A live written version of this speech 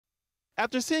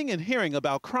After seeing and hearing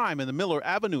about crime in the Miller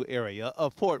Avenue area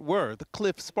of Fort Worth,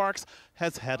 Cliff Sparks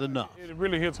has had enough. It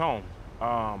really hits home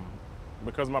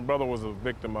because my brother was a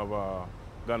victim of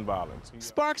gun violence.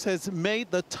 Sparks has made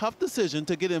the tough decision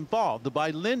to get involved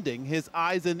by lending his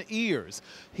eyes and ears.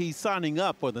 He's signing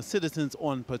up for the Citizens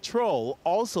on Patrol,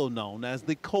 also known as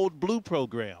the Code Blue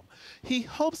program. He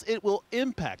hopes it will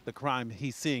impact the crime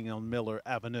he's seeing on Miller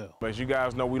Avenue. As you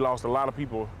guys know, we lost a lot of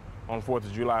people on 4th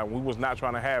of July, and we was not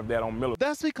trying to have that on Miller.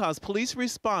 That's because police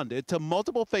responded to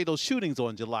multiple fatal shootings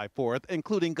on July 4th,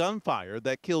 including gunfire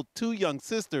that killed 2 young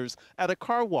sisters at a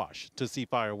car wash to see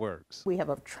fireworks. We have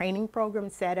a training program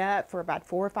set up for about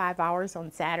 4 or 5 hours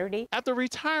on Saturday. After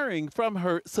retiring from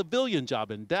her civilian job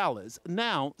in Dallas,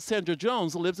 now Sandra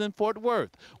Jones lives in Fort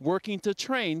Worth, working to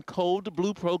train Code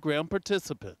Blue program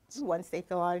participants. Once they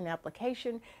fill out an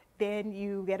application, then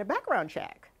you get a background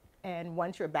check. And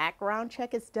once your background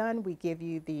check is done, we give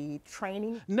you the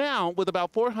training. Now, with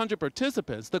about 400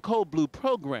 participants, the Code Blue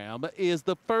program is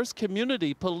the first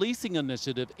community policing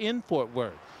initiative in Fort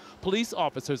Worth. Police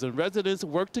officers and residents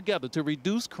work together to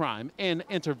reduce crime and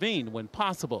intervene when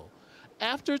possible.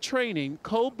 After training,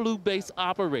 Code Blue-based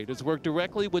operators work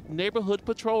directly with neighborhood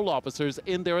patrol officers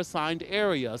in their assigned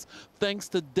areas, thanks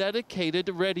to dedicated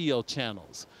radio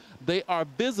channels. They are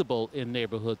visible in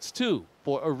neighborhoods, too,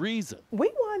 for a reason.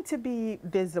 We want to be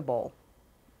visible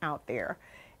out there,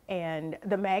 and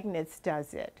the Magnets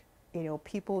does it. You know,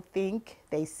 people think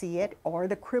they see it, or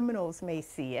the criminals may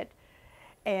see it,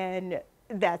 and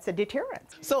that's a deterrent.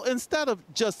 So instead of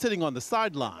just sitting on the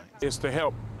sidelines, it's to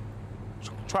help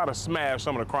try to smash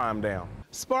some of the crime down.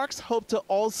 Sparks hope to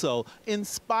also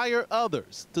inspire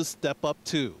others to step up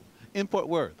too. In Fort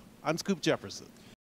Worth, I'm Scoop Jefferson.